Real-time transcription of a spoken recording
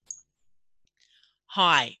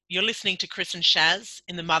Hi, you're listening to Chris and Shaz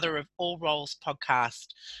in the Mother of All Roles podcast.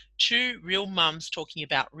 Two real mums talking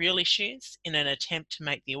about real issues in an attempt to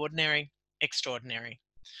make the ordinary extraordinary.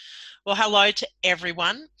 Well, hello to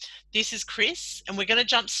everyone. This is Chris, and we're going to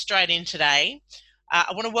jump straight in today.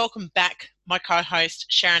 I want to welcome back my co-host,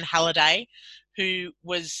 Sharon Halliday, who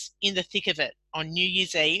was in the thick of it on New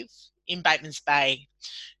Year's Eve in Batemans Bay,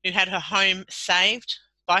 who had her home saved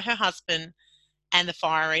by her husband and the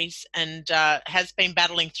fireys, and has been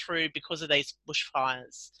battling through because of these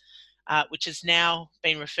bushfires, which has now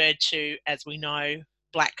been referred to, as we know,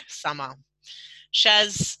 Black Summer.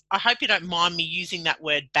 Shaz, I hope you don't mind me using that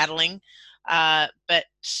word battling, but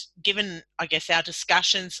given, I guess, our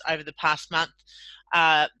discussions over the past month,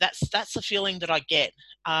 that's the feeling that I get.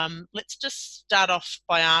 Let's just start off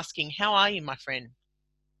by asking, how are you, my friend?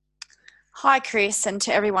 Hi, Chris, and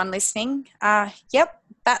to everyone listening.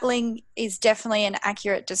 Battling is definitely an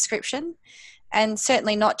accurate description, and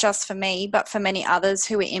certainly not just for me, but for many others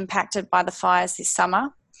who were impacted by the fires this summer.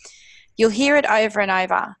 You'll hear it over and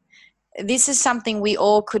over. This is something we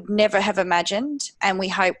all could never have imagined, and we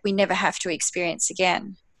hope we never have to experience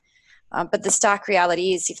again. But the stark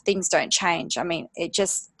reality is, if things don't change,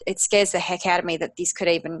 it scares the heck out of me that this could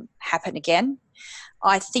even happen again.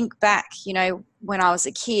 I think back, when I was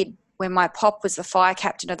a kid, when my pop was the fire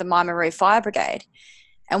captain of the Maimaroo Fire Brigade.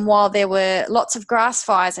 And while there were lots of grass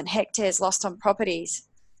fires and hectares lost on properties,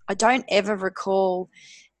 I don't ever recall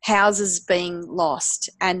houses being lost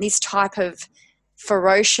and this type of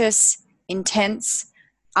ferocious, intense,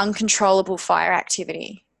 uncontrollable fire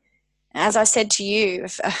activity. As I said to you,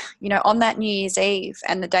 on that New Year's Eve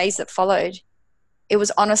and the days that followed, it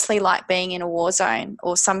was honestly like being in a war zone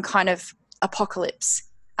or some kind of apocalypse.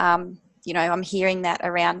 I'm hearing that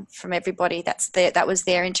around from everybody. That was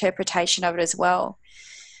their interpretation of it as well.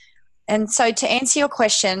 And so to answer your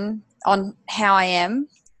question on how I am,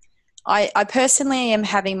 I personally am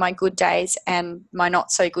having my good days and my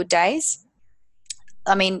not so good days.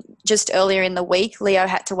 I mean, just earlier in the week, Leo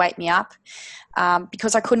had to wake me up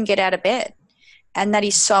because I couldn't get out of bed. And that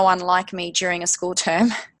is so unlike me during a school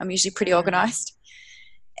term. I'm usually pretty organised.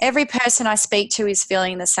 Every person I speak to is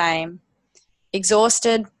feeling the same: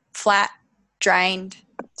 exhausted, flat, drained,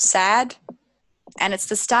 sad. And it's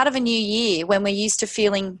the start of a new year when we're used to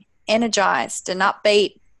feeling energized and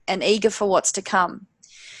upbeat and eager for what's to come.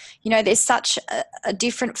 There's such a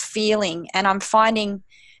different feeling, and I'm finding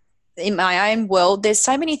in my own world there's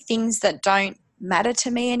so many things that don't matter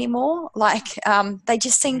to me anymore. They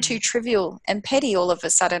just seem too trivial and petty all of a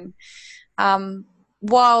sudden.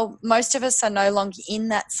 While most of us are no longer in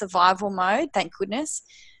that survival mode, thank goodness,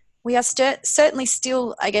 we are certainly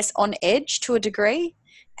still, I guess, on edge to a degree.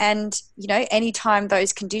 And, anytime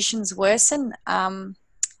those conditions worsen,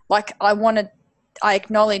 I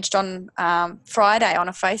acknowledged on Friday on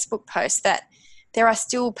a Facebook post that there are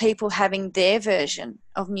still people having their version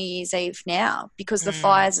of New Year's Eve now because the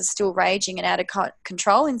fires are still raging and out of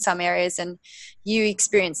control in some areas. And you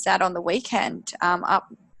experienced that on the weekend up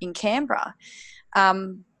in Canberra.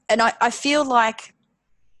 And I feel like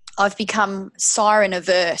I've become siren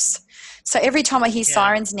averse. So every time I hear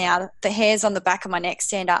sirens now, the hairs on the back of my neck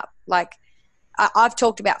stand up. Like I've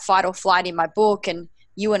talked about fight or flight in my book, and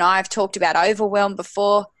you and I have talked about overwhelm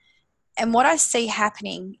before. And what I see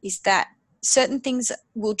happening is that certain things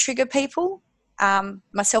will trigger people,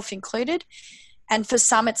 myself included. And for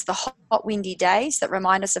some, it's the hot, windy days that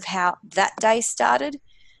remind us of how that day started.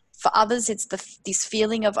 For others, it's this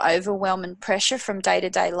feeling of overwhelm and pressure from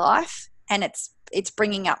day-to-day life. And it's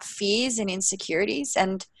bringing up fears and insecurities.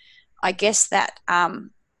 And I guess that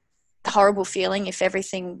horrible feeling if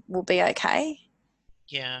everything will be okay.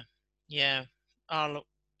 Yeah. Oh, look,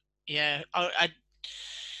 yeah.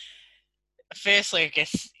 Firstly, I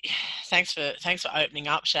guess thanks for opening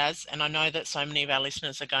up, Shaz. And I know that so many of our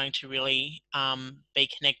listeners are going to really be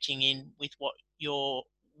connecting in with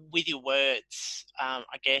with your words,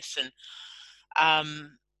 I guess. And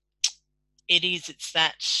it's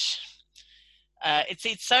that.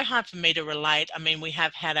 It's so hard for me to relate. I mean, we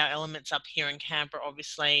have had our elements up here in Canberra,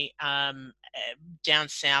 obviously. Down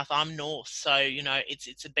south, I'm north, so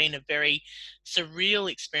it's been a very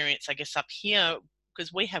surreal experience, I guess, up here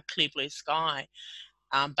because we have clear blue sky,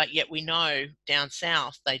 but yet we know down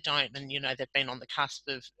south they don't, and they've been on the cusp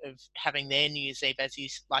of having their New Year's Eve, as you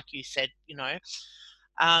said,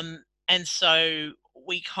 and so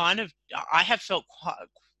I have felt quite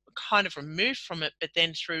kind of removed from it, but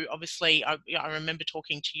then through, obviously, I remember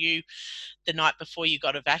talking to you the night before you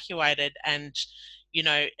got evacuated, and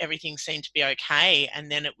everything seemed to be okay, and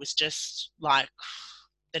then it was just like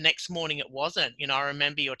the next morning it wasn't. I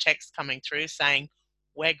remember your text coming through saying,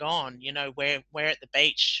 we're gone, you know, we're at the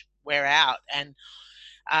beach, we're out. And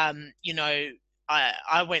you know,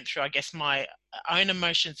 I went through, I guess, my own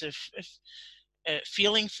emotions of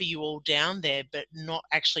feeling for you all down there, but not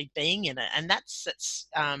actually being in it. And that's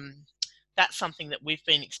something that we've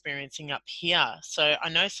been experiencing up here. So I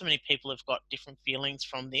know so many people have got different feelings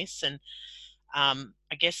from this. And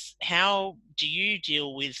I guess, how do you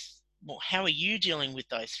deal with, well, how are you dealing with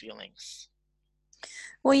those feelings?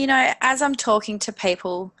 Well, as I'm talking to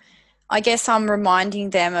people, I guess I'm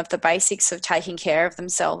reminding them of the basics of taking care of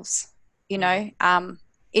themselves. You Mm, know,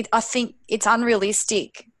 I think it's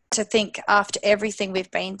unrealistic to think after everything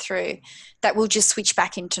we've been through that we'll just switch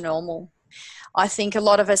back into normal. I think a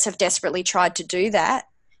lot of us have desperately tried to do that.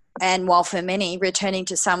 And while for many, returning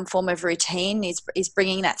to some form of routine is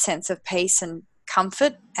bringing that sense of peace and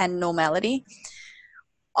comfort and normality,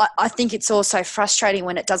 I think it's also frustrating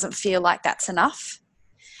when it doesn't feel like that's enough.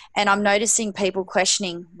 And I'm noticing people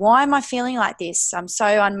questioning, why am I feeling like this? I'm so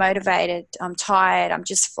unmotivated. I'm tired. I'm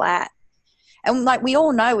just flat. And like we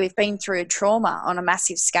all know, we've been through a trauma on a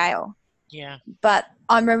massive scale. yeah, But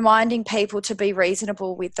I'm reminding people to be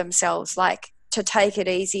reasonable with themselves, like to take it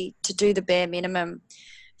easy, to do the bare minimum,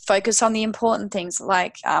 focus on the important things.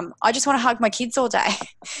 Like I just want to hug my kids all day.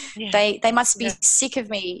 yeah, They must be yeah, sick of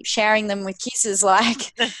me sharing them with kisses.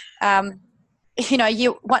 Like, um,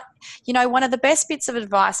 one of the best bits of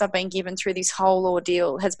advice I've been given through this whole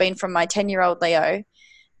ordeal has been from my 10-year-old Leo.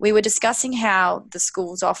 We were discussing how the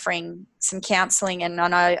school's offering some counselling, and I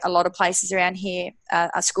know a lot of places around here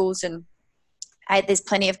are schools, and there's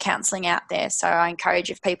plenty of counselling out there. So I encourage,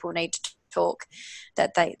 if people need to talk,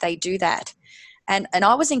 that they do that. And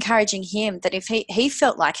I was encouraging him that if he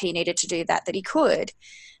felt like he needed to do that he could.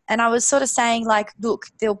 And I was sort of saying, like, look,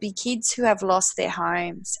 there'll be kids who have lost their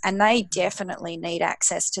homes and they definitely need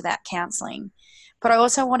access to that counselling. But I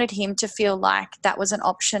also wanted him to feel like that was an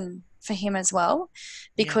option for him as well,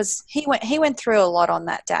 yeah, because he went through a lot on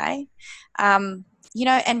that day. And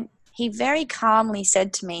he very calmly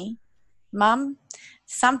said to me, Mum,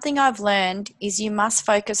 something I've learned is you must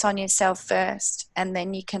focus on yourself first and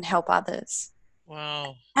then you can help others.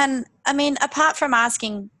 wow, And I mean, apart from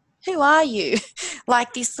asking, who are you?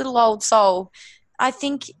 Like this little old soul, I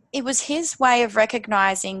think it was his way of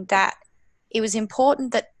recognizing that it was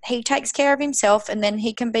important that he takes care of himself and then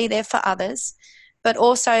he can be there for others. But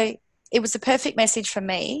also, it was the perfect message for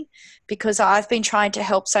me because I've been trying to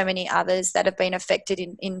help so many others that have been affected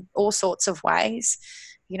in all sorts of ways,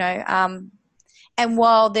 you know. And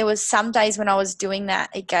while there was some days when I was doing that,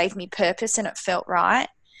 it gave me purpose and it felt right.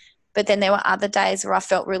 But then there were other days where I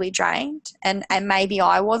felt really drained, and maybe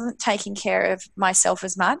I wasn't taking care of myself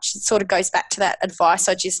as much. It sort of goes back to that advice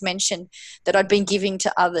I just mentioned that I'd been giving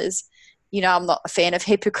to others. I'm not a fan of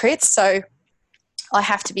hypocrites, so I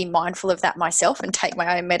have to be mindful of that myself and take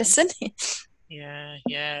my own medicine. yeah,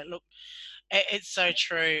 yeah. Look, it's so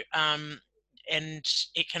true. And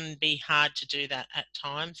it can be hard to do that at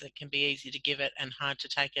times. It can be easy to give it and hard to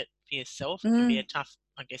take it for yourself. It can be a Mm, tough,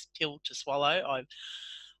 I guess, pill to swallow.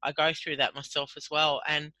 I go through that myself as well.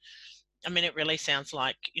 And I mean, it really sounds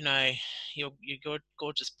like, your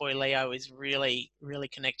gorgeous boy Leo is really, really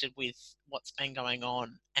connected with what's been going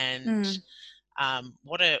on. And mm,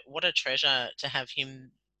 what a treasure to have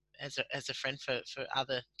him as a friend for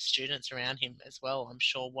other students around him as well. I'm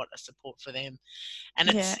sure what a support for them. And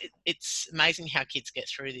yeah. it's amazing how kids get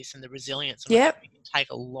through this and the resilience. And I think Yep. we can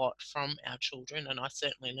take a lot from our children. And I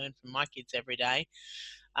certainly learn from my kids every day.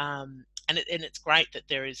 And it's great that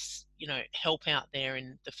there is, help out there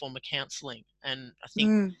in the form of counselling. And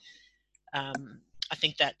Mm, I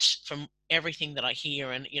think that from everything that I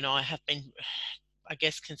hear, and I have been, I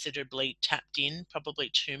guess, considerably tapped in, probably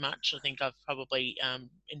too much. I think I've probably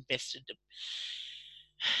invested.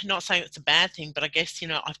 Not saying it's a bad thing, but I guess,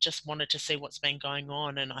 I've just wanted to see what's been going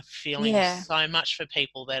on, and I'm feeling yeah. so much for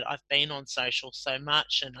people that I've been on social so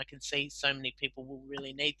much, and I can see so many people will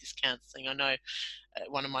really need this counselling. I know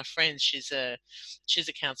one of my friends, she's a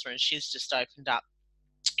counsellor, and she's just opened up,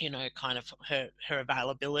 kind of her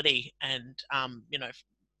availability, and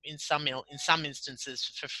in some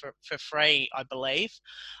instances for free, I believe,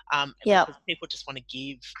 Yep. because people just want to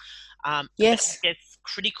give. But I Yes. guess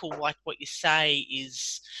critical, like what you say,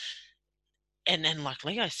 is, and then, like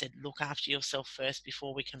Leo said, look after yourself first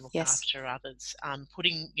before we can look Yes. after others.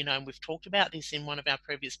 Putting, and we've talked about this in one of our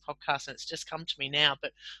previous podcasts, and it's just come to me now,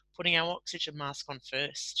 but putting our oxygen mask on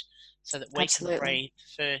first so that we can Absolutely. breathe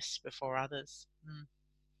first before others.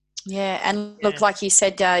 Yeah, and look, Yeah, like you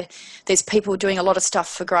said, there's people doing a lot of stuff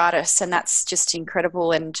for gratis, and that's just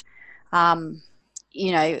incredible. And um,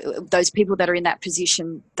 those people that are in that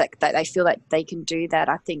position that they feel that they can do that,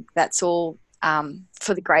 I think that's all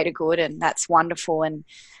for the greater good, and that's wonderful. And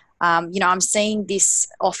I'm seeing this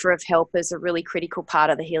offer of help as a really critical part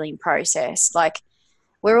of the healing process. Like,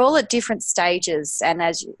 we're all at different stages, and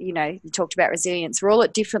as you talked about resilience, we're all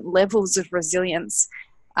at different levels of resilience.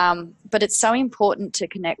 But it's so important to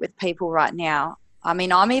connect with people right now. I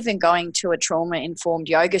mean, I'm even going to a trauma-informed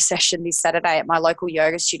yoga session this Saturday at my local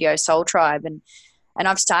yoga studio, Soul Tribe, and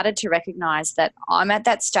I've started to recognise that I'm at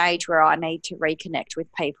that stage where I need to reconnect with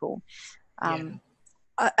people.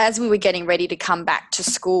 As we were getting ready to come back to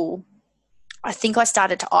school, I think I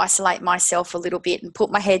started to isolate myself a little bit and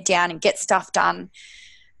put my head down and get stuff done.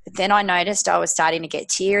 But then I noticed I was starting to get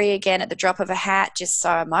teary again at the drop of a hat, just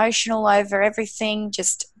so emotional over everything,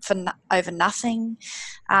 just over nothing.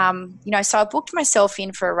 So I booked myself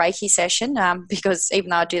in for a Reiki session because even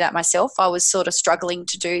though I do that myself, I was sort of struggling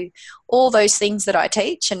to do all those things that I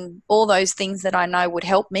teach and all those things that I know would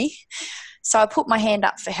help me. So I put my hand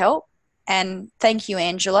up for help. And thank you,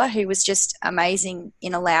 Angela, who was just amazing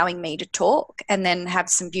in allowing me to talk and then have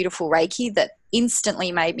some beautiful Reiki that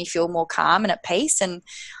instantly made me feel more calm and at peace. And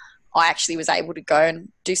I actually was able to go and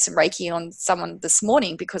do some Reiki on someone this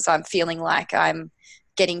morning because I'm feeling like I'm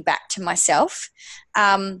getting back to myself.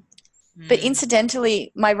 But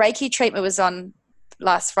incidentally, my Reiki treatment was on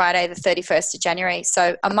last Friday, the 31st of January,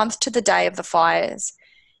 so a month to the day of the fires.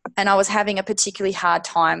 And I was having a particularly hard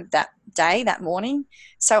time that day, that morning.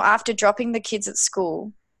 So after dropping the kids at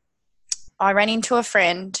school, I ran into a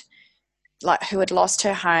friend who had lost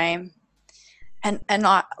her home, and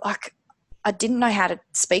I didn't know how to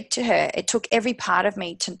speak to her. It took every part of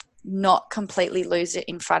me to not completely lose it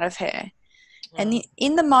in front of her. Wow. And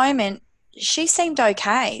in the moment, she seemed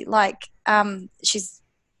okay. She's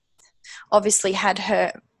obviously had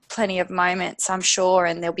her plenty of moments, I'm sure,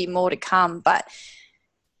 and there'll be more to come. But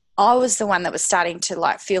I was the one that was starting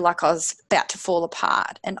to feel like I was about to fall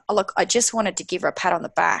apart. And I just wanted to give her a pat on the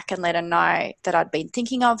back and let her know that I'd been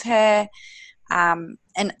thinking of her. And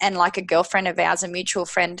like a girlfriend of ours, a mutual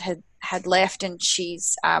friend had left, and she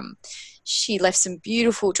left some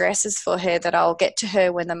beautiful dresses for her that I'll get to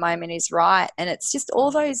her when the moment is right. And it's just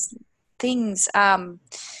all those things, so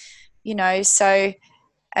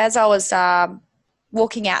as I was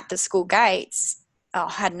walking out the school gates,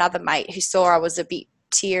 I had another mate who saw I was a bit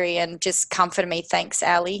teary and just comforted me. Thanks,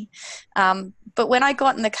 Ali. But when I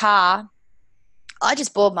got in the car, I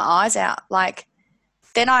just bawled my eyes out.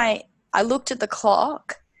 Then I looked at the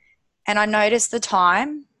clock and I noticed the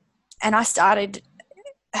time, and I started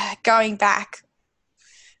going back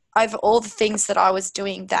over all the things that I was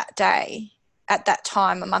doing that day at that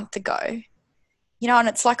time a month ago, and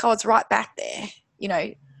it's like I was right back there,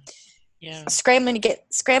 scrambling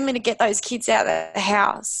to get those kids out of the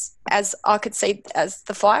house as I could see as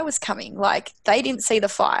the fire was coming. They didn't see the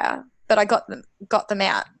fire, but I got them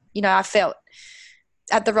out. I felt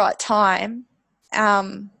at the right time.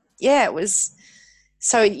 It was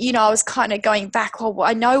so, I was kind of going back. Well,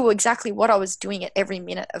 I know exactly what I was doing at every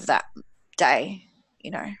minute of that day,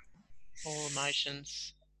 All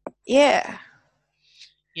emotions. Yeah.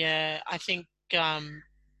 Yeah, I think, Shaz,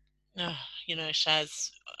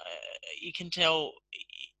 you can tell,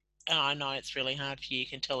 and I know it's really hard for you, you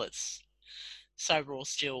can tell it's so raw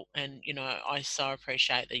still. And, I so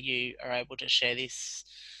appreciate that you are able to share this,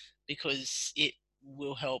 because it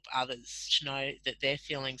will help others to know that their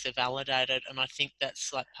feelings are validated. And I think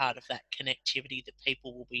that's part of that connectivity that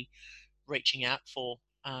people will be reaching out for,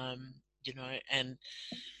 and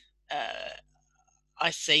I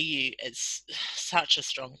see you as such a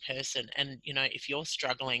strong person. And, if you're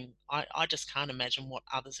struggling, I just can't imagine what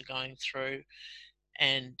others are going through.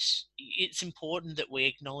 And it's important that we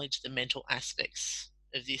acknowledge the mental aspects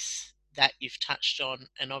of this that you've touched on.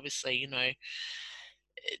 And obviously,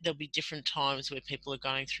 there'll be different times where people are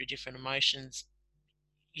going through different emotions.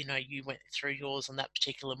 You went through yours on that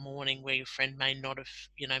particular morning where your friend may not have,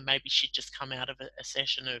 maybe she'd just come out of a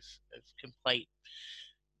session of complete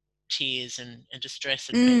tears and distress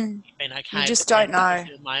and been okay. You just don't know.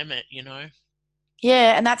 Your moment,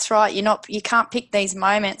 Yeah, and that's right. You can't pick these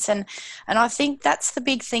moments, and I think that's the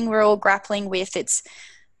big thing we're all grappling with. It's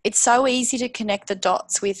so easy to connect the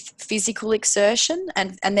dots with physical exertion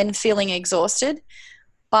and then feeling exhausted,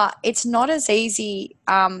 but it's not as easy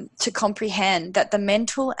to comprehend that the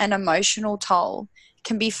mental and emotional toll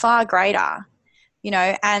can be far greater,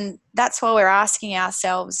 and that's why we're asking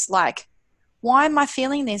ourselves, why am I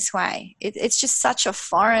feeling this way? It's just such a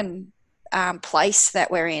foreign place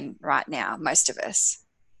that we're in right now, most of us.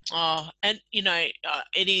 Oh, and it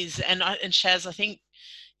is. And Shaz, I think,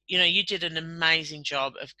 you did an amazing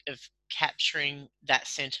job of capturing that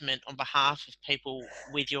sentiment on behalf of people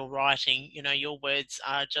with your writing. You know, your words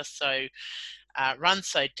are just so run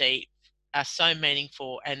so deep, are so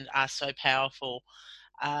meaningful, and are so powerful.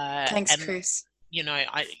 Thanks, And Chris.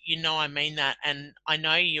 I mean that, and I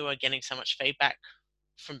know you are getting so much feedback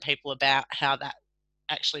from people about how that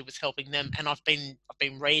actually was helping them, and I've been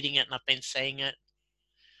reading it and I've been seeing it.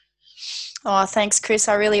 Oh, thanks, Chris.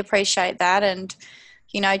 I really appreciate that. And,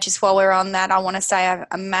 just while we're on that, I want to say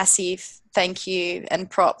a massive thank you and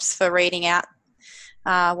props for reading out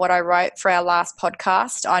what I wrote for our last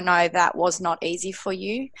podcast. I know that was not easy for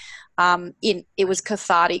you. It was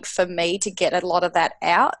cathartic for me to get a lot of that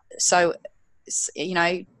out. So,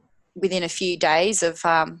 within a few days of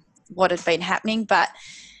what had been happening. But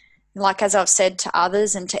like, as I've said to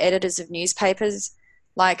others and to editors of newspapers,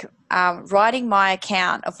 like writing my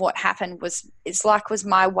account of what happened was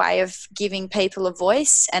my way of giving people a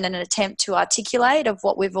voice and an attempt to articulate of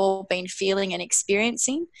what we've all been feeling and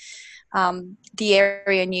experiencing. The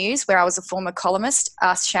Area News, where I was a former columnist,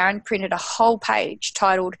 Sharon, printed a whole page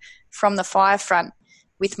titled "From the Firefront"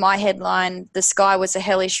 with my headline, "The Sky Was a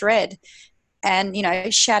Hellish Red." And,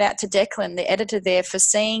 shout out to Declan, the editor there, for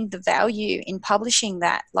seeing the value in publishing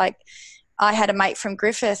that. Like, I had a mate from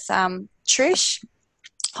Griffith, Trish.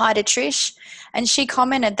 Hi to Trish. And she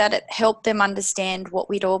commented that it helped them understand what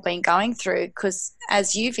we'd all been going through. Because,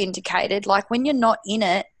 as you've indicated, like, when you're not in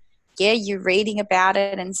it, yeah, you're reading about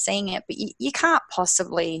it and seeing it, but you can't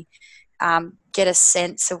possibly get a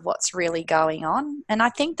sense of what's really going on. And I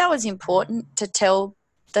think that was important to tell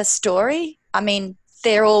the story. I mean,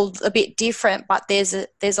 they're all a bit different, but there's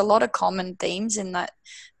a lot of common themes in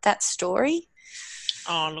that story.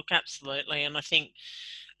 Oh, look, absolutely. And I think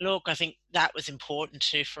that was important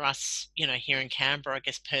too for us, here in Canberra. I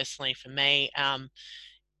guess personally for me,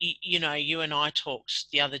 you and I talked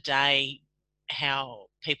the other day how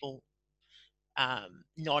people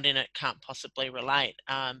not in it can't possibly relate.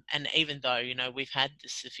 And even though, we've had the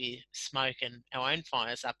severe smoke and our own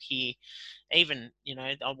fires up here, even,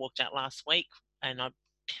 I walked out last week and I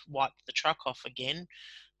wiped the truck off again,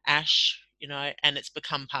 ash, and it's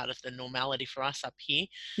become part of the normality for us up here.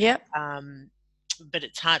 Yep. But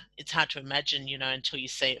it's hard to imagine, until you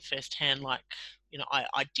see it firsthand. Like,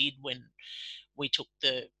 I did when we took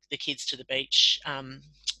the kids to the beach,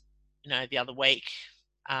 the other week,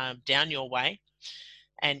 down your way.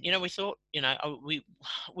 And, we thought, we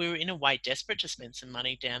were in a way desperate to spend some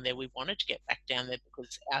money down there. We wanted to get back down there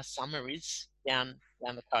because our summer is down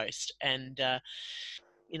the coast. And,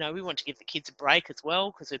 we want to give the kids a break as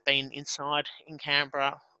well because we've been inside in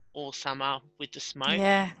Canberra all summer with the smoke.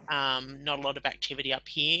 Yeah. Not a lot of activity up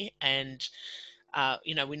here. And,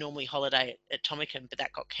 we normally holiday at Tomican, but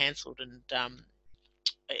that got cancelled. And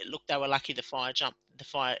look, they were lucky the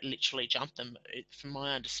fire literally jumped them, from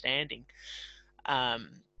my understanding.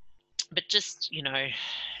 But just,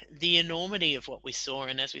 the enormity of what we saw,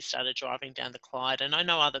 and as we started driving down the Clyde, and I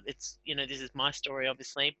know this is my story,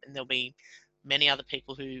 obviously, and there'll be many other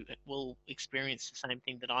people who will experience the same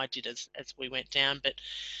thing that I did as we went down. But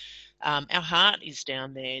our heart is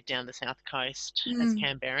down there, down the south coast, as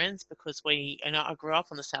Canberrans, because I grew up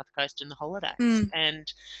on the south coast in the holidays,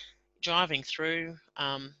 and driving through,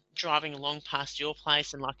 driving along past your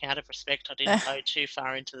place, and, like, out of respect, I didn't go too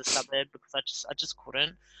far into the suburb because I just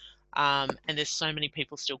couldn't. And there's so many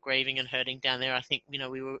people still grieving and hurting down there. I think,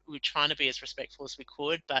 we were trying to be as respectful as we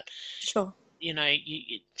could, but Sure. you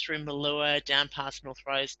through Malua down past North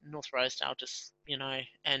Rosedale, just,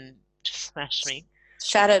 and just smashed me.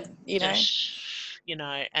 Shattered, Just,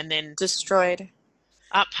 and then destroyed.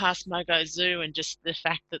 up past Mogo Zoo, and just the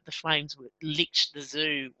fact that the flames licked the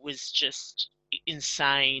zoo was just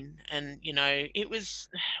insane. And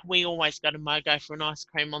we always go to Mogo for an ice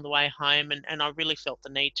cream on the way home, and I really felt the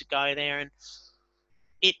need to go there. And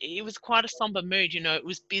it was quite a somber mood. It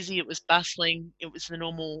was busy, it was bustling, it was the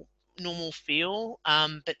normal feel,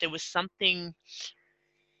 but there was something.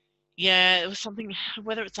 Yeah, it was something,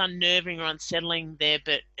 whether it's unnerving or unsettling there,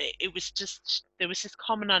 but it was just, there was this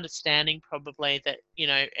common understanding probably that,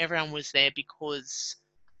 everyone was there because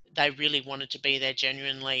they really wanted to be there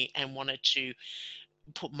genuinely and wanted to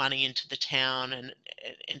put money into the town, and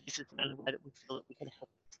this is the only way that we feel that we can help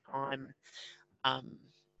this time. Um,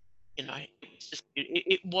 it's just,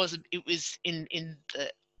 it was in the,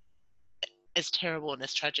 as terrible and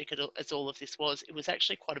as tragic as all of this was, it was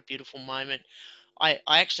actually quite a beautiful moment. I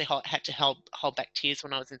actually had to hold back tears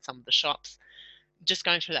when I was in some of the shops, just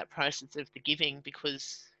going through that process of the giving,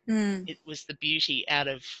 because it was the beauty out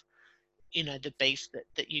of, the beast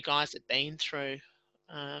that you guys had been through.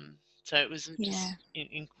 So it was just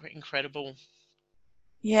incredible.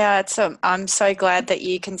 Yeah, I'm so glad that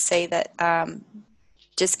you can see that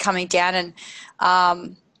just coming down and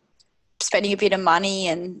um, spending a bit of money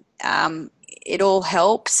and it all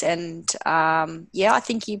helps. And yeah, I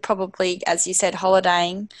think you probably, as you said,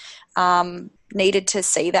 holidaying, needed to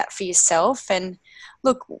see that for yourself. And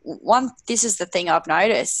look, this is the thing I've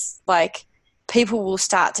noticed, like people will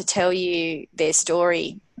start to tell you their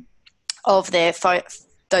story of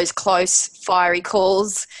those close fiery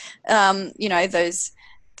calls, those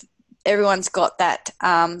everyone's got that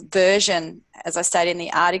version, as I stated in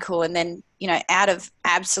the article, and then out of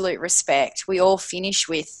absolute respect, we all finish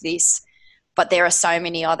with this. But there are so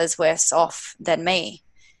many others worse off than me.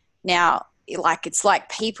 Now, it's like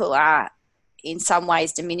people are in some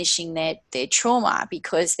ways diminishing their trauma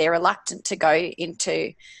because they're reluctant to go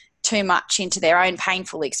into too much into their own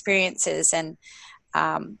painful experiences, and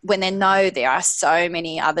when they know there are so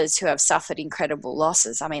many others who have suffered incredible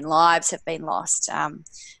losses. I mean, lives have been lost.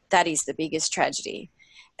 That is the biggest tragedy.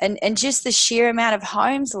 And just the sheer amount of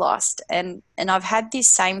homes lost. And I've had this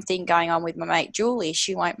same thing going on with my mate Julie.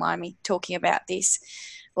 She won't mind me talking about this.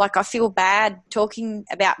 Like, I feel bad talking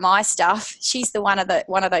about my stuff. She's one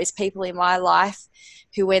of those people in my life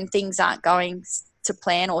who, when things aren't going to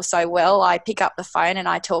plan or so well, I pick up the phone and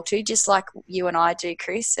I talk to, just like you and I do,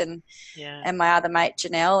 Chris, and Yeah. and my other mate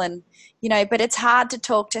Janelle. And but it's hard to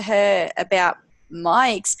talk to her about my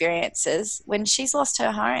experiences when she's lost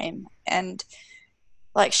her home. And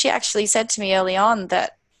like, she actually said to me early on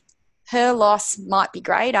that her loss might be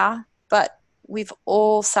greater, but we've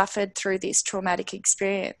all suffered through this traumatic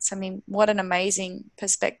experience. I mean, what an amazing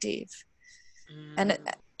perspective. And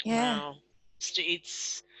yeah. Wow.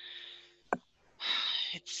 It's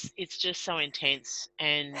it's just so intense,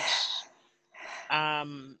 and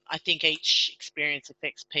I think each experience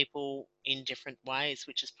affects people in different ways,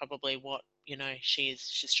 which is probably what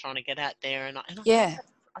she's trying to get at there. And Yeah.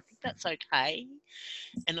 I think that's okay,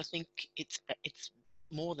 and I think it's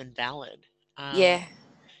more than valid. Um, Yeah.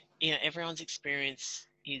 Everyone's experience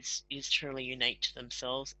is truly unique to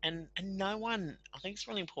themselves, and no one. I think it's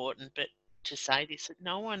really important, but to say this, that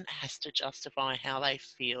no one has to justify how they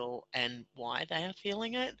feel and why they are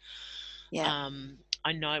feeling it. Yeah.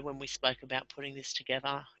 I know when we spoke about putting this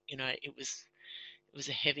together, it was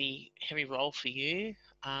a heavy role for you,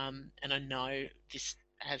 and I know this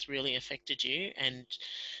has really affected you, and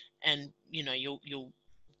you're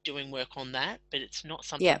doing work on that, but it's not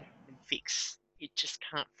something Yeah. you can fix. It just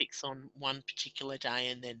can't fix on one particular day,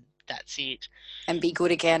 and then that's it, And be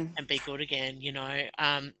good again. and be good again.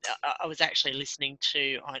 I was actually listening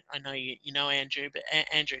to, I know you know Andrew, but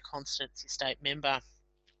Andrew Constance, your state member,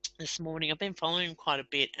 this morning. I've been following him quite a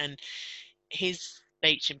bit, and his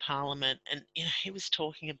speech in Parliament, and he was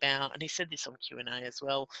talking about, and he said this on Q&A as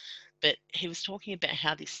well, but he was talking about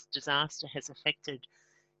how this disaster has affected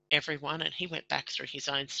everyone, and he went back through his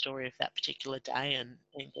own story of that particular day, and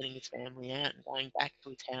getting his family out and going back to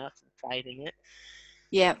his house and saving it.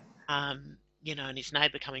 Yeah. And his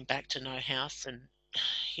neighbour coming back to no house, and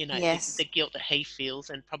the Yes. guilt that he feels,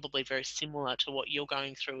 and probably very similar to what you're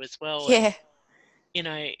going through as well. And Yeah. you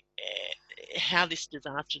know, how this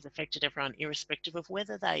disaster has affected everyone, irrespective of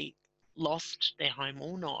whether they lost their home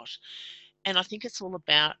or not. And I think it's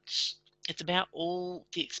about all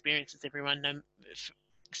the experiences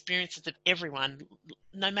experiences of everyone,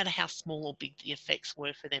 no matter how small or big the effects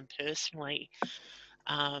were for them personally.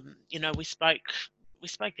 We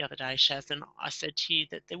spoke the other day, Shaz, and I said to you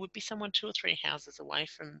that there would be someone 2 or 3 houses away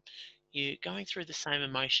from you going through the same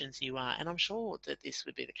emotions you are, and I'm sure that this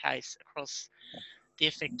would be the case across the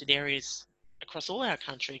affected areas across all our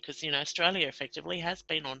country, because Australia effectively has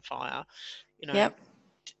been on fire, you know, Yep.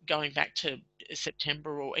 going back to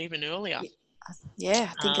September or even earlier.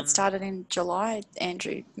 Yeah, I think it Um, started in July,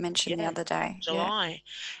 Andrew mentioned the yeah, other day. Yeah. July,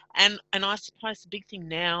 and I suppose the big thing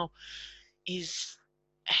now is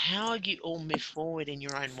how you all move forward in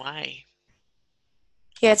your own way.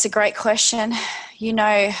 Yeah, it's a great question.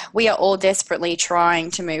 We are all desperately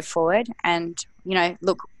trying to move forward. And,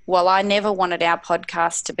 look, while I never wanted our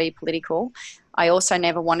podcast to be political, I also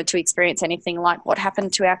never wanted to experience anything like what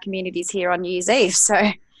happened to our communities here on New Year's Eve.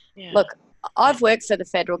 So, Yeah, look, I've worked for the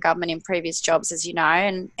federal government in previous jobs, as you know.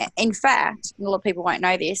 And in fact, a lot of people won't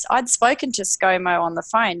know this, I'd spoken to ScoMo on the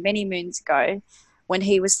phone many moons ago when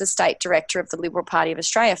he was the state director of the Liberal Party of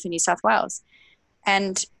Australia for New South Wales.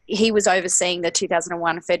 And he was overseeing the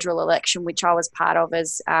 2001 federal election, which I was part of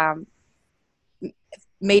as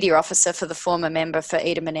media officer for the former member for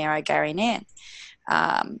Eden Monaro, Gary Nann,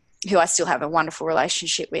 who I still have a wonderful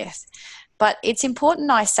relationship with. But it's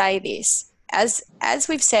important I say this. As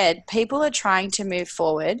we've said, people are trying to move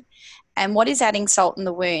forward, And what is adding salt in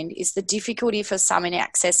the wound is the difficulty for some in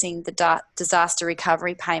accessing the disaster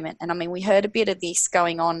recovery payment. And I mean, we heard a bit of this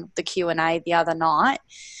going on the Q&A the other night,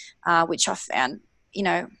 which I found,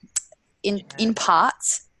 in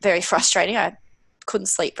parts very frustrating. I couldn't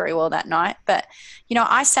sleep very well that night. But,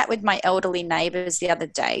 I sat with my elderly neighbours the other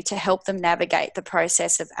day to help them navigate the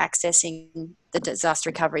process of accessing the disaster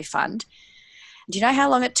recovery fund. Do you know how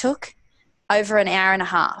long it took? Over an hour and a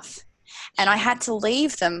half. And I had to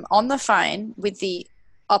leave them on the phone with the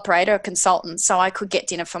operator or consultant so I could get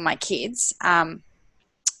dinner for my kids.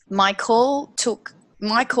 My call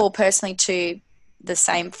personally to the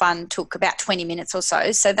same fund took about 20 minutes or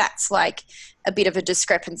so. So that's like a bit of a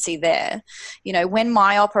discrepancy there. When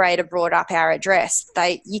my operator brought up our address,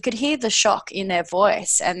 you could hear the shock in their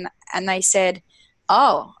voice, and they said,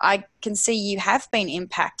 "Oh, I can see you have been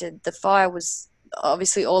impacted. The fire was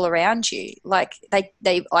obviously all around you." Like they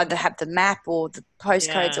either have the map or the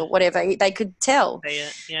postcodes or whatever. They could tell.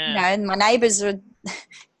 And my neighbours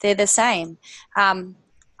they're the same.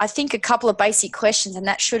 I think a couple of basic questions, and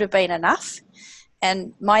that should have been enough.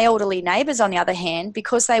 And my elderly neighbours, on the other hand,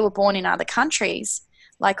 because they were born in other countries,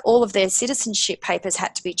 like all of their citizenship papers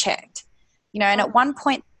had to be checked. And at one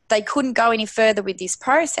point they couldn't go any further with this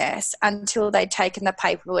process until they'd taken the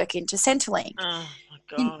paperwork into Centrelink. Oh my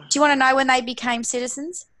God. Do you want to know when they became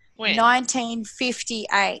citizens? When?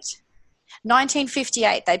 1958.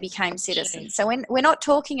 1958 they became citizens. Jeez. So we're not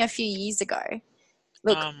talking a few years ago.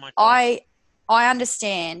 Look, I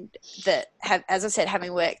understand that, as I said,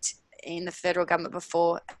 having worked in the federal government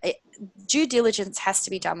before, due diligence has to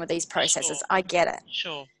be done with these processes. Sure. I get it.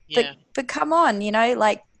 Sure. Yeah. But come on,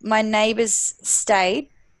 like my neighbours stayed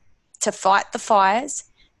to fight the fires.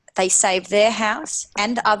 They saved their house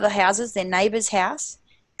and other houses, their neighbour's house,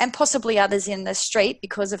 and possibly others in the street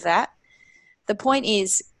because of that. The point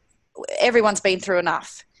is, everyone's been through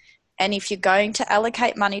enough. And if you're going to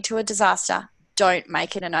allocate money to a disaster, don't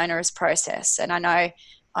make it an onerous process. And I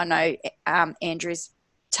know Andrew's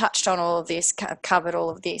touched on all of this, covered all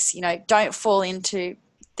of this. Don't fall into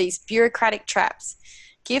these bureaucratic traps.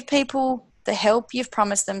 Give people the help you've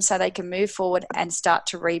promised them so they can move forward and start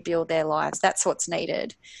to rebuild their lives. That's what's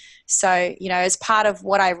needed. So, as part of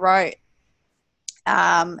what I wrote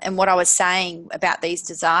and what I was saying about these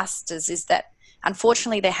disasters is that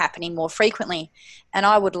unfortunately they're happening more frequently, and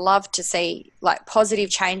I would love to see like positive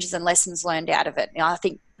changes and lessons learned out of it. I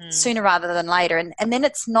think sooner rather than later, and then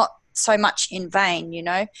it's not so much in vain,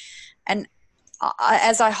 and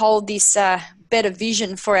as I hold this better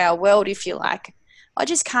vision for our world, if you like, I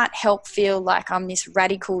just can't help feel like I'm this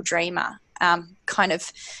radical dreamer.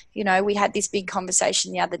 We had this big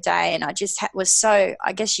conversation the other day, and I just was so,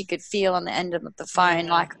 I guess you could feel on the end of the phone,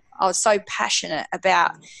 like I was so passionate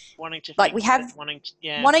about wanting to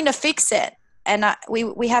fix it. And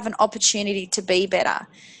we have an opportunity to be better.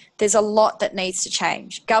 There's a lot that needs to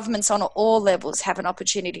change. Governments on all levels have an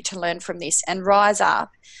opportunity to learn from this and rise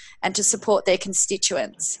up and to support their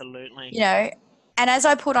constituents. Absolutely. And as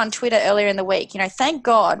I put on Twitter earlier in the week, thank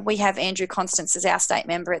God we have Andrew Constance as our state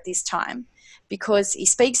member at this time, because he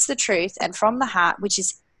speaks the truth and from the heart, which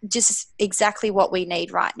is just exactly what we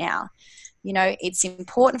need right now. It's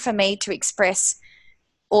important for me to express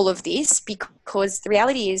all of this because the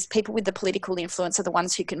reality is people with the political influence are the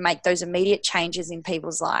ones who can make those immediate changes in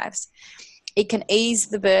people's lives. It can ease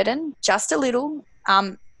the burden just a little,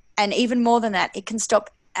 and even more than that, it can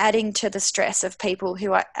stop adding to the stress of people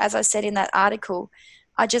who are, as I said in that article,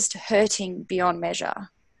 are just hurting beyond measure.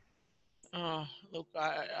 Oh, look,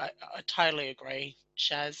 I totally agree,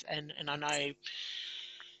 Shaz, and I know,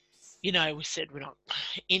 we said we're not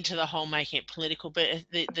into the whole making it political, but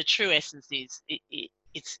the true essence is it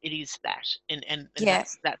is that, and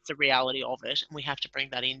that's the reality of it, and we have to bring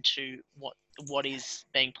that into what is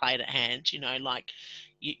being played at hand. Like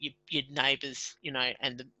your neighbours,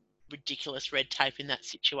 and the ridiculous red tape in that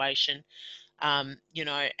situation, and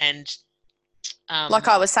like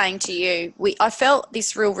I was saying to you, I felt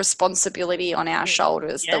this real responsibility on our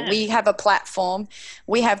shoulders that we have a platform,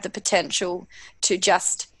 we have the potential to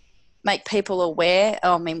just make people aware.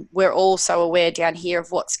 I mean, we're all so aware down here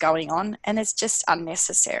of what's going on, and it's just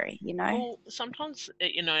unnecessary, Well, sometimes,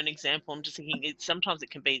 an example, I'm just thinking, sometimes it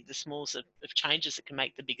can be the smallest of changes that can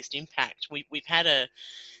make the biggest impact. We've had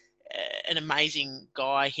an amazing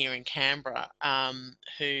guy here in Canberra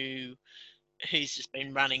who's just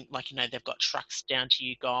been running, they've got trucks down to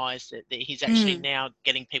you guys. That he's actually now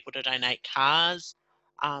getting people to donate cars.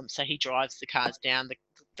 So he drives the cars down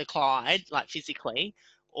the Clyde, physically.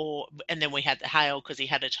 And then we had the hail because he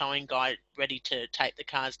had a towing guy ready to take the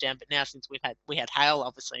cars down. But now since we had hail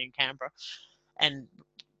obviously in Canberra, and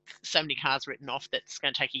so many cars written off that it's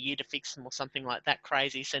going to take a year to fix them or something like that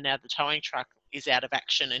crazy. So now the towing truck is out of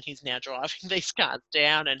action and he's now driving these cars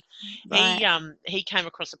down. And Right. he came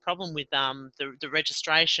across a problem with the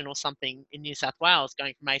registration or something in New South Wales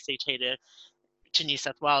going from ACT to New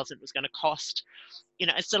South Wales, and it was going to cost,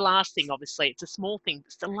 it's the last thing, obviously, it's a small thing,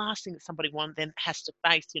 it's the last thing that somebody then has to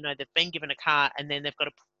face. They've been given a car and then they've got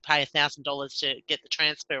to pay $1,000 to get the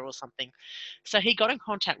transfer or something. So he got in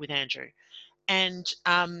contact with Andrew, and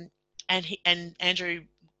Andrew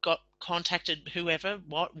got contacted whoever,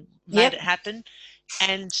 made Yep. it happen,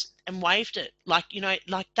 and waived it.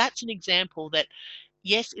 Like that's an example that,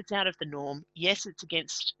 yes, it's out of the norm. Yes, it's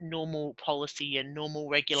against normal policy and normal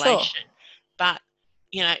Sure. regulation. But,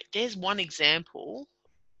 there's one example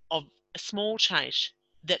of a small change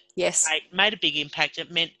that Yes. made a big impact.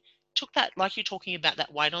 It meant, took that, like you're talking about,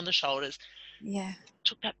 that weight on the shoulders, Yeah.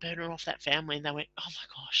 took that burden off that family, and they went, oh my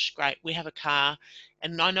gosh, great, we have a car.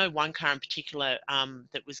 And I know one car in particular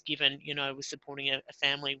that was given, was supporting a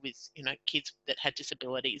family with, kids that had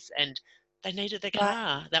disabilities, and they needed their Right.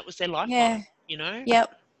 car. That was their Yeah. lifeline.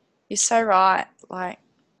 Yep. You're so right. Like,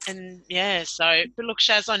 And yeah, so, but look,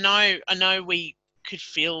 Shaz, I know we could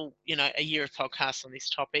fill, a year of podcasts on this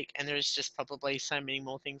topic, and there is just probably so many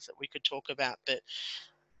more things that we could talk about, but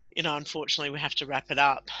unfortunately we have to wrap it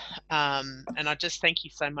up. And I just thank you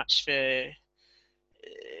so much for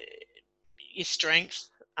your strength,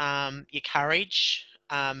 your courage,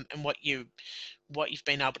 and what you've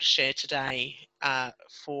been able to share today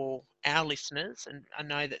for our listeners. And I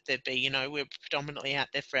know that there'd be, we're predominantly out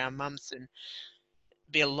there for our mums, and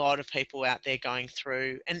be a lot of people out there going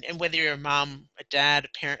through, and whether you're a mum, a dad, a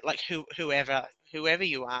parent, like whoever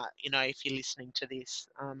you are, if you're listening to this,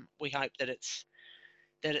 we hope that it's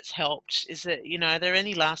helped. Are there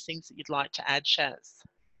any last things that you'd like to add, Shaz?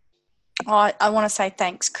 I want to say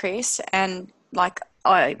thanks, Chris, and like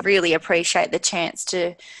I really appreciate the chance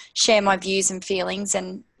to share my views and feelings,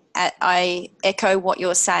 and I echo what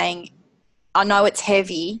you're saying. I know it's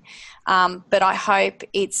heavy, but I hope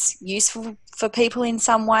it's useful for people in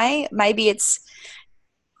some way. Maybe it's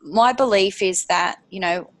my belief is that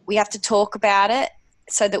we have to talk about it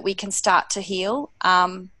so that we can start to heal.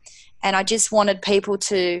 And I just wanted people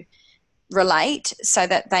to relate so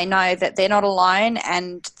that they know that they're not alone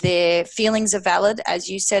and their feelings are valid, as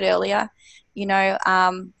you said earlier.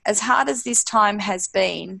 As hard as this time has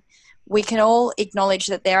been, we can all acknowledge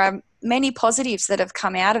that there are many positives that have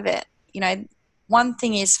come out of it. One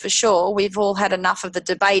thing is for sure, we've all had enough of the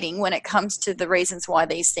debating when it comes to the reasons why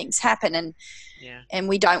these things happen, and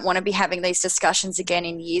we don't want to be having these discussions again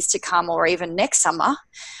in years to come or even next summer.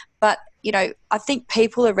 But I think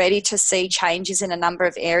people are ready to see changes in a number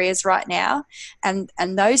of areas right now, and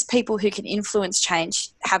those people who can influence change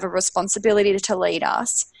have a responsibility to lead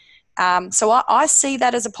us. So I see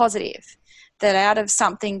that as a positive, that out of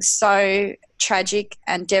something so tragic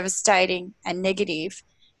and devastating and negative,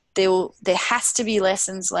 there has to be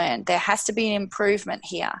lessons learned. There has to be an improvement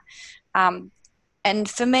here. And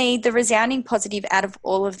for me, the resounding positive out of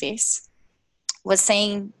all of this was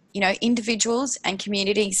seeing, individuals and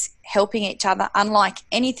communities helping each other unlike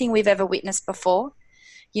anything we've ever witnessed before.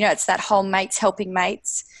 It's that whole mates helping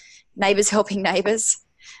mates, neighbours helping neighbours.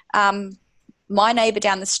 My neighbour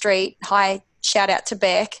down the street, hi, shout out to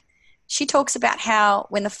Beck, she talks about how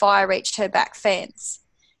when the fire reached her back fence,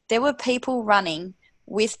 there were people running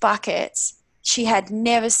with buckets she had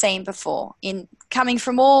never seen before, coming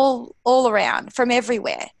from all around, from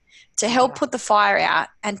everywhere, to help put the fire out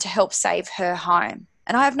and to help save her home.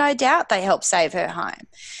 And I have no doubt they helped save her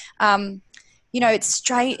home. It's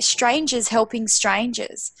strangers helping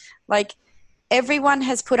strangers. Like, everyone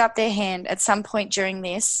has put up their hand at some point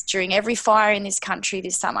during every fire in this country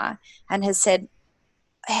this summer, and has said,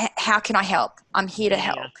 how can I help? I'm here to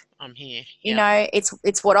help. I'm here.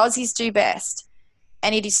 It's what Aussies do best.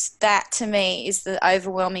 And it is that, to me, is the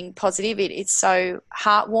overwhelming positive. It's so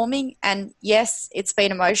heartwarming. And yes, it's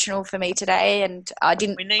been emotional for me today. And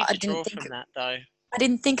we need to draw from that, though. I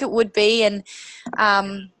didn't think it would be. And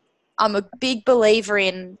I'm a big believer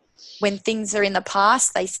in when things are in the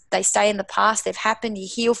past, they stay in the past. They've happened. You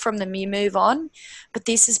heal from them, you move on. But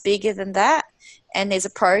this is bigger than that. And there's a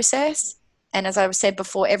process. And as I said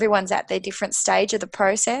before, everyone's at their different stage of the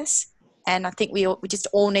process. And I think we just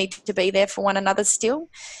all need to be there for one another still,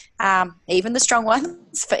 even the strong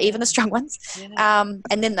ones, Yeah.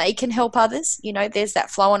 And then they can help others. There's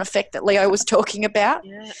that flow-on effect that Leo was talking about.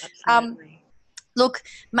 Yeah, absolutely. Look,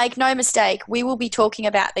 make no mistake, we will be talking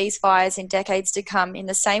about these fires in decades to come in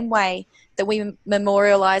the same way that we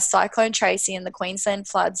memorialise Cyclone Tracy and the Queensland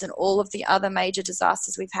floods and all of the other major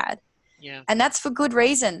disasters we've had. Yeah. And that's for good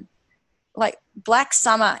reason. like Black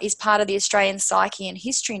Summer is part of the Australian psyche and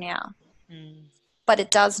history now, Mm. but it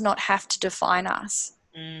does not have to define us.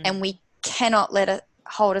 Mm. And we cannot let it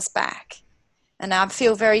hold us back. And I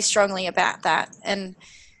feel very strongly about that. And,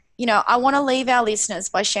 you know, I want to leave our listeners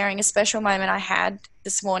by sharing a special moment I had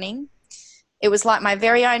this morning. It was like my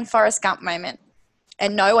very own Forrest Gump moment.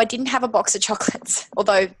 And no, I didn't have a box of chocolates,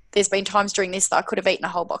 although there's been times during this that I could have eaten a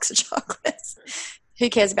whole box of chocolates. Who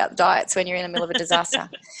cares about the diets when you're in the middle of a disaster?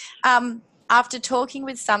 After talking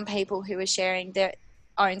with some people who are sharing their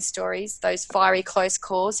own stories, those fiery close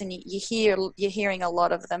calls, and you're hearing a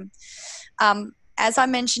lot of them. As I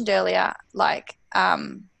mentioned earlier,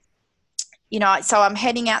 you know, so I'm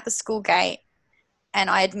heading out the school gate, and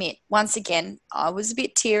I admit, once again, I was a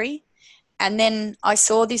bit teary. And then I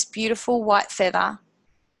saw this beautiful white feather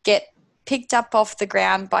get picked up off the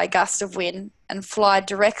ground by a gust of wind and fly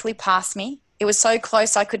directly past me. It was so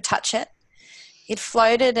close I could touch it. It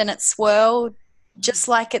floated and it swirled just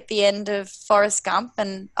like at the end of Forrest Gump,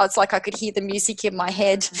 and it's like I could hear the music in my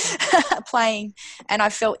head playing, and I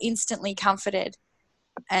felt instantly comforted.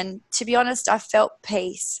 And to be honest, I felt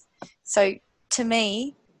peace. So to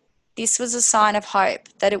me, this was a sign of hope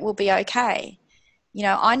that it will be okay. You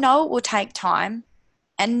know, I know it will take time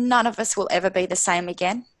and none of us will ever be the same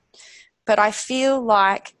again. But I feel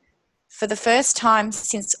like for the first time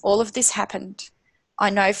since all of this happened, I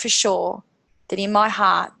know for sure that in my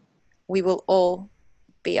heart, we will all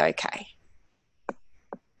be okay.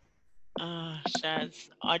 Shaz,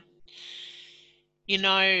 you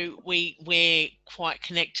know, we're quite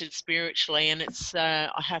connected spiritually, and it's I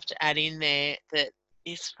have to add in there that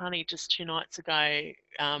it's funny. Just 2 nights ago,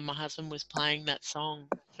 my husband was playing that song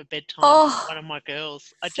for bedtime. Oh, One of my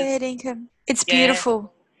girls. fair dinkum. It's Yeah,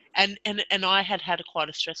 beautiful. and I had quite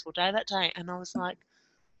a stressful day that day, and I was like,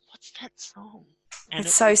 "What's that song?" And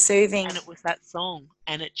It's so soothing. it was that song,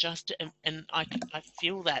 and it just and I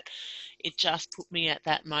feel that it just put me at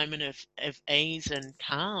that moment of ease and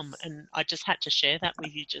calm, and I just had to share that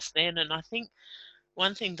with you just then. And I think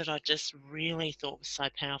one thing that I just really thought was so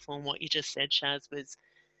powerful, and what you just said, Shaz, was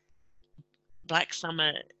Black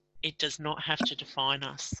Summer. It does not have to define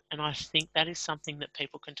us, and I think that is something that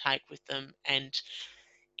people can take with them. And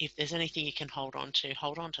if there's anything you can hold on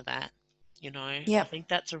to that. You know, I Yep. think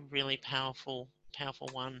that's a really powerful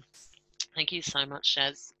one. Thank you so much,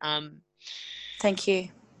 Shaz. Thank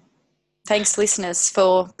you. Thanks, listeners,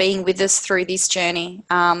 for being with us through this journey.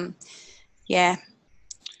 Yeah.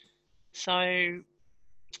 So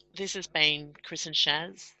this has been Chris and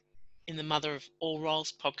Shaz in the Mother of All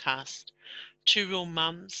Roles podcast. Two real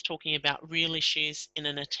mums talking about real issues in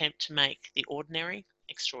an attempt to make the ordinary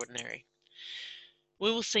extraordinary.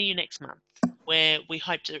 We will see you next month, where we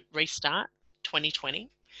hope to restart 2020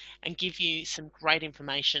 and give you some great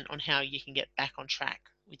information on how you can get back on track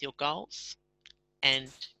with your goals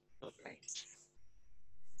and your dreams.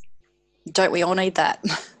 Don't we all need that?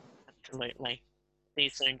 Absolutely. See you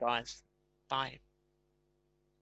soon, guys. Bye.